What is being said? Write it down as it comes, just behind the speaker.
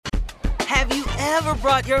ever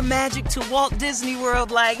brought your magic to Walt Disney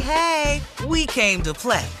World like, hey, we came to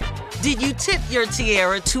play? Did you tip your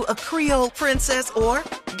tiara to a Creole princess or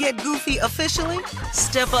get goofy officially?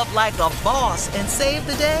 Step up like a boss and save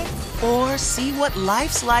the day? Or see what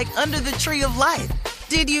life's like under the tree of life?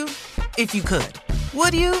 Did you? If you could.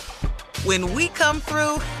 Would you? When we come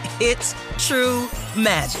through, it's true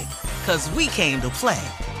magic. 'Cause we came to play.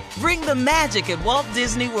 Bring the magic at Walt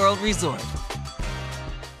Disney World Resort.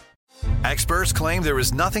 Experts claim there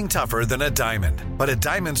is nothing tougher than a diamond. But at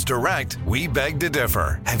Diamonds Direct, we beg to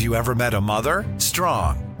differ. Have you ever met a mother?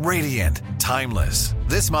 Strong, radiant, timeless.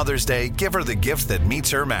 This Mother's Day, give her the gift that meets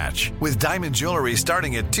her match. With diamond jewelry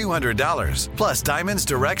starting at $200. Plus Diamonds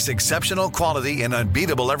Direct's exceptional quality and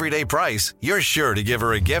unbeatable everyday price, you're sure to give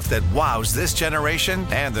her a gift that wows this generation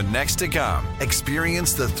and the next to come.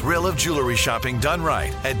 Experience the thrill of jewelry shopping done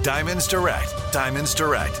right at Diamonds Direct. Diamonds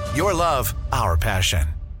Direct. Your love, our passion.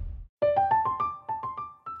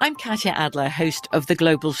 I'm Katya Adler, host of The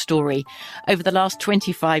Global Story. Over the last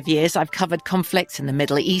 25 years, I've covered conflicts in the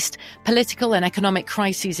Middle East, political and economic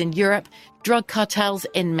crises in Europe, drug cartels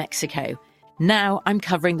in Mexico. Now I'm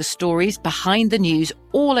covering the stories behind the news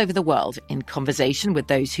all over the world in conversation with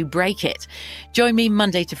those who break it. Join me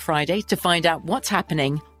Monday to Friday to find out what's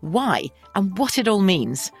happening, why, and what it all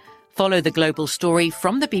means. Follow The Global Story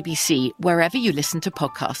from the BBC wherever you listen to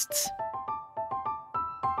podcasts.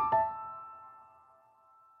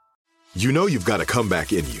 You know you've got a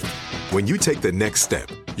comeback in you. When you take the next step,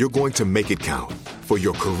 you're going to make it count. For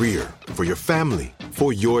your career, for your family,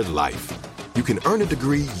 for your life. You can earn a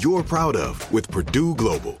degree you're proud of with Purdue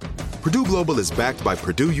Global. Purdue Global is backed by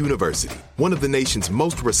Purdue University, one of the nation's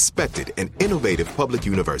most respected and innovative public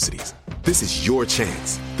universities. This is your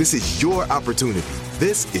chance. This is your opportunity.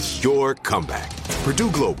 This is your comeback.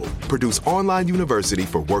 Purdue Global, Purdue's online university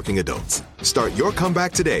for working adults. Start your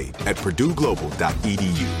comeback today at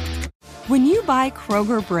purdueglobal.edu. When you buy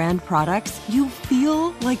Kroger brand products, you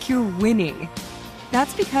feel like you're winning.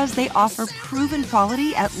 That's because they offer proven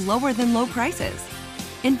quality at lower than low prices.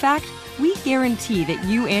 In fact, we guarantee that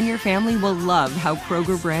you and your family will love how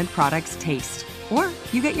Kroger brand products taste, or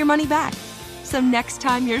you get your money back. So next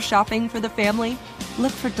time you're shopping for the family,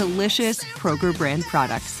 look for delicious Kroger brand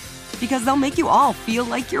products, because they'll make you all feel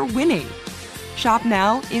like you're winning. Shop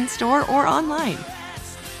now, in-store, or online.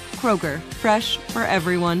 Kroger, fresh for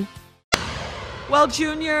everyone. Well,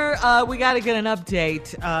 Junior, we got to get an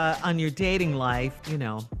update on your dating life. You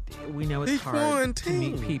know, we know it's hard to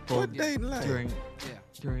meet people during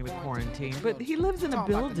the quarantine, but he lives in a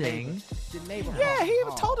building. Yeah, he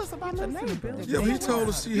even told us about the neighbor. Yeah, but he told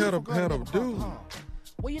us he had a dude.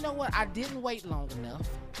 Well, you know what? I didn't wait long enough.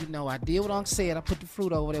 You know, I did what Unc said. I put the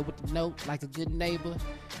fruit over there with the note, like a good neighbor.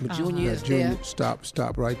 But Junior is there.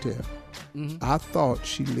 Stop right there. Mm-hmm. I thought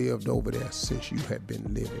she lived over there since you had been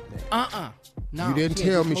living there. No, you didn't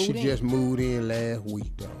tell me she just moved in last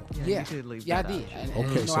week, though. Yeah, you did leave I that did. out. And,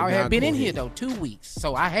 okay, so I had been in here, though 2 weeks.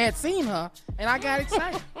 So I had seen her, and I got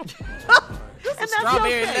excited. And that's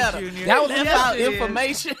strawberry okay, letter. Junior. That was Yes, without it is.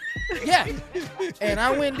 information. Yeah. And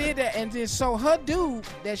I went and did that. And then so her dude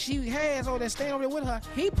that she has or that's staying over there with her,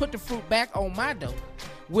 he put the fruit back on my door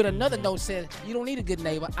with another note said, you don't need a good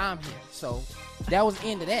neighbor, I'm here. So that was the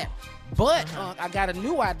end of that. But I got a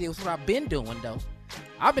new idea with what I've been doing, though.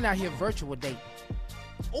 I've been out here virtual dating.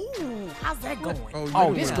 Ooh, how's that going?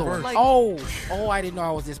 Oh, this going. Like, I didn't know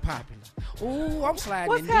I was this popular. Ooh, I'm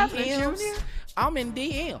sliding in DMs. Junior? I'm in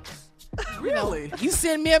DMs. Really? You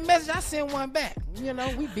send me a message, I send one back. You know,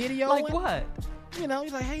 we videoing. Like what? You know,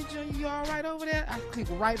 you're like, hey, Junior, you all right over there? I click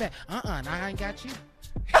right back. Now I ain't got you.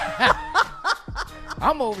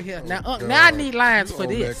 I'm over here. Now I need lines for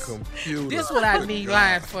this. This is what I need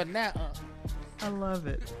lines for now. I love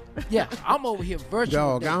it. Yeah, I'm over here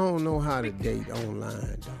virtual. Dog, I don't know how to date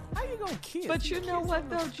online, dog. How you gonna kiss? But you know what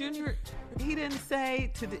though, Junior? He didn't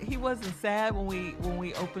say he wasn't sad when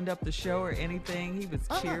we opened up the show or anything. He was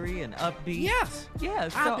cheery and upbeat. Yes.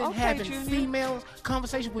 Yes. I've been having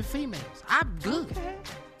conversations with females. I'm good. Okay.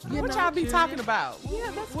 What y'all be talking about? Yeah,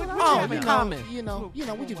 that's what I'm having in common. You know,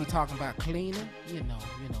 we just be talking about cleaning. You know,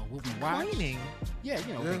 we'll be watching. Cleaning. Yeah,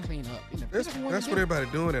 we clean up. You know, that's what everybody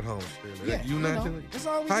doing at home. Yeah, you not doing. That's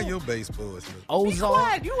all we How do. your base boys look?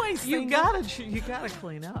 Ozone. You ain't. You gotta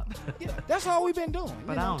clean up. Yeah, that's all we've been doing.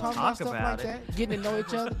 But I don't talking talk stuff about like it. that, getting to know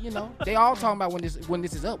each other. You know, they all talking about when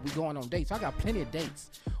this is up, we going on dates. I got plenty of dates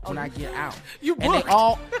when I get out. You booked.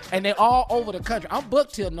 And they all over the country. I'm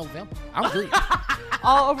booked till November. I'm good.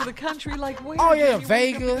 All over the country, like where? Oh yeah,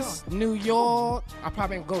 Vegas, New York. I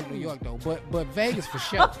probably ain't gonna go to New York though, but Vegas for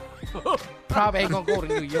sure. Probably ain't gonna go to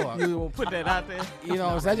New York. You won't put that out there. You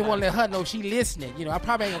know, so I just want to let her know she listening. You know, I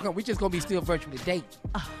probably ain't gonna come. We just gonna be still virtually dating.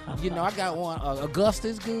 You know, I got one.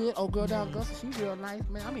 Augusta's good. Old girl down Augusta, she's real nice,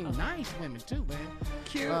 man. I mean, nice women too, man.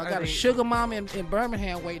 Cute. I got a sugar mama in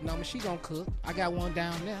Birmingham waiting on me. She gonna cook. I got one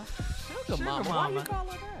down there. Sugar mama. Why you call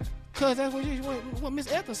her that? Cause that's what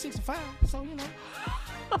Miss Ethel's 65. So you know.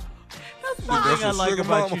 That's one thing I like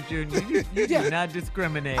about you, Junior. You do not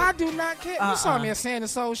discriminate. I do not care. You saw me in Sand and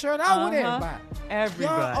Soul shirt. I with everybody.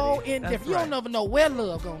 Everybody. Young, old, indifferent. You don't never know where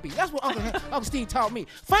love gonna be. That's what Uncle Steve taught me.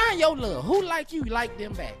 Find your love. Who like you, like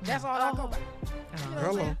them back. That's all I go by. You know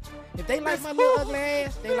Hello. If they like my little ugly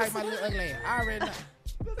ass, they like my little ugly ass. I already know.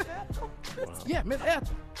 Yeah, Miss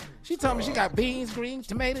Ethel. She told me she got beans, greens,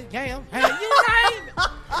 tomatoes, yam. Hey, you name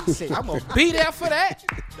it. She said, I'm going to be there for that.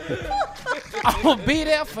 I'm going to be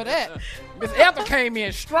there for that. Miss Ethel came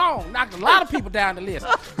in strong, knocked a lot of people down the list.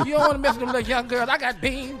 You don't want to mess with them little young girls. I got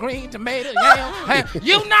beans, greens, tomatoes, yam. Hey,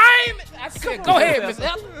 you name it. I said, go ahead, Miss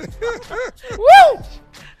Ethel.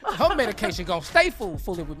 Woo! Her medication going to stay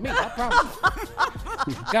fully with me. I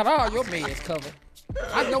promise. Got all your meds covered.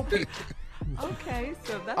 I know people. Okay,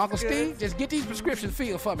 so that's Uncle good. Steve, just get these prescriptions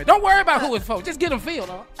filled for me. Don't worry about who it's for. Just get them filled,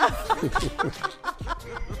 huh?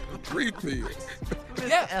 Refills.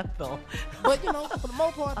 Yeah. Ethel. But, you know, for the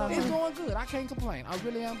most part, though, it's going good. I can't complain. I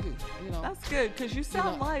really am good. You know. That's good, because you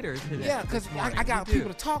sound lighter today. Yeah, because I got people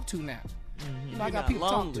to talk to now. You know, I got people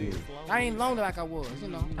to talk to. I ain't lonely like I was, you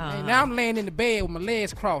know. And now I'm laying in the bed with my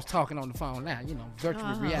legs crossed talking on the phone now, you know,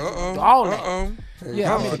 virtually reacting. All that.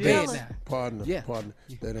 Yeah, I'm in the bed now. Partner,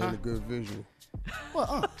 that ain't a good visual.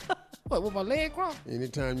 What, What, with my leg crossed?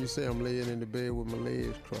 Anytime you say I'm laying in the bed with my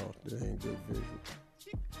legs crossed, that ain't good visual.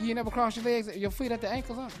 You never cross your legs, your feet at the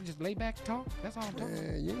ankles, huh? You just lay back and talk? That's all I'm talking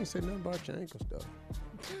about. You ain't say nothing about your ankles,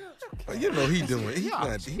 though. You know he doing. He's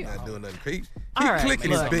not doing nothing. He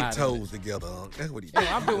clicking his big toes together. That's what he doing.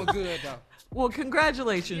 Yeah, I'm doing good, though. Well,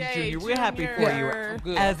 congratulations, Yay, Junior. We're happy for you,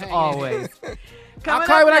 Good. as always. I'll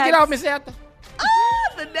call you when I get off, Miss Ethel.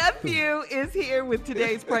 The nephew is here with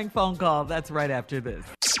today's prank phone call. That's right after this.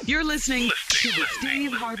 You're listening to the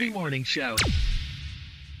Steve Harvey Morning Show.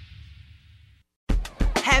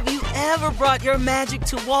 Have you ever brought your magic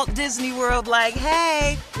to Walt Disney World like,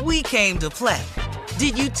 hey, we came to play?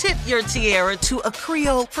 Did you tip your tiara to a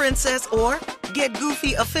Creole princess or get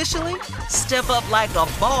goofy officially? Step up like a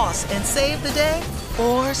boss and save the day?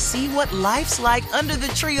 Or see what life's like under the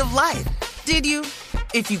tree of life? Did you?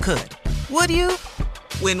 If you could. Would you?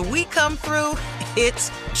 When we come through,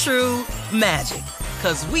 it's true magic.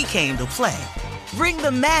 'Cause we came to play. Bring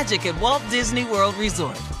the magic at Walt Disney World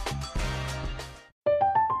Resort.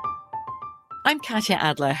 I'm Katya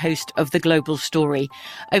Adler, host of The Global Story.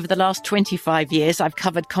 Over the last 25 years, I've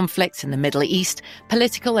covered conflicts in the Middle East,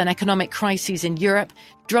 political and economic crises in Europe,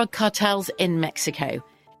 drug cartels in Mexico.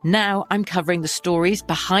 Now I'm covering the stories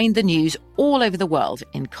behind the news all over the world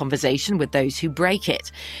in conversation with those who break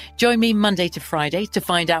it. Join me Monday to Friday to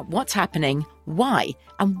find out what's happening, why,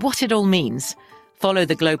 and what it all means. Follow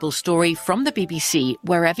The Global Story from the BBC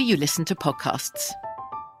wherever you listen to podcasts.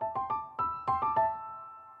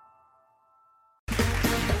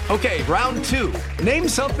 Okay, round two. Name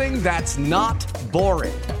something that's not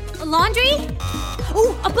boring. A laundry?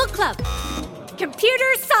 Ooh, a book club.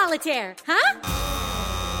 Computer solitaire, huh?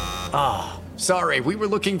 Sorry, we were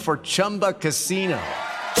looking for Chumba Casino.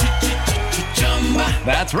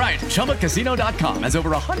 That's right, ChumbaCasino.com has over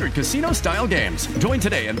 100 casino-style games. Join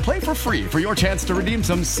today and play for free for your chance to redeem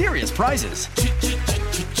some serious prizes.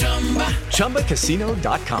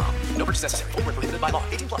 ChumbaCasino.com. No purchase necessary. Void where prohibited by law.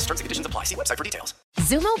 18+ terms and conditions apply. See website for details.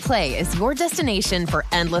 Xumo Play is your destination for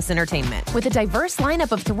endless entertainment. With a diverse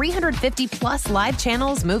lineup of 350+ live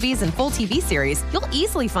channels, movies, and full TV series, you'll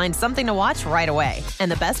easily find something to watch right away. And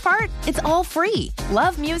the best part? It's all free.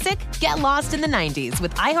 Love music? Get lost in the 90s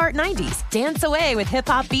with iHeart 90s. Dance away with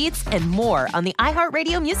hip-hop beats and more on the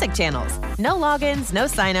iHeartRadio music channels. No logins, no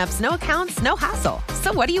signups, no accounts, no hassle.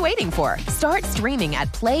 So what are you waiting for? Start streaming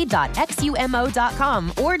at play.xumo.com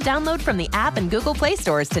or download from the app and Google Play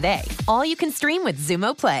stores today. All you can stream with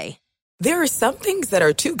Xumo Play. There are some things that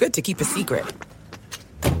are too good to keep a secret.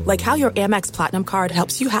 Like how your Amex Platinum card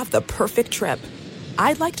helps you have the perfect trip.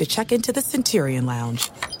 I'd like to check into the Centurion Lounge.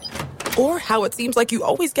 Or how it seems like you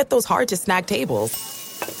always get those hard-to-snag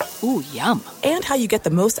tables. Ooh, yum. And how you get the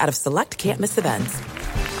most out of select can't-miss events.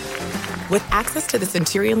 With access to the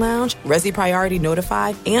Centurion Lounge, Resi Priority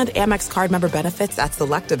Notified, and Amex card member benefits at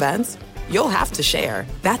select events, you'll have to share.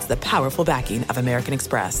 That's the powerful backing of American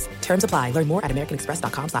Express. Terms apply. Learn more at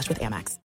americanexpress.com/withAmex.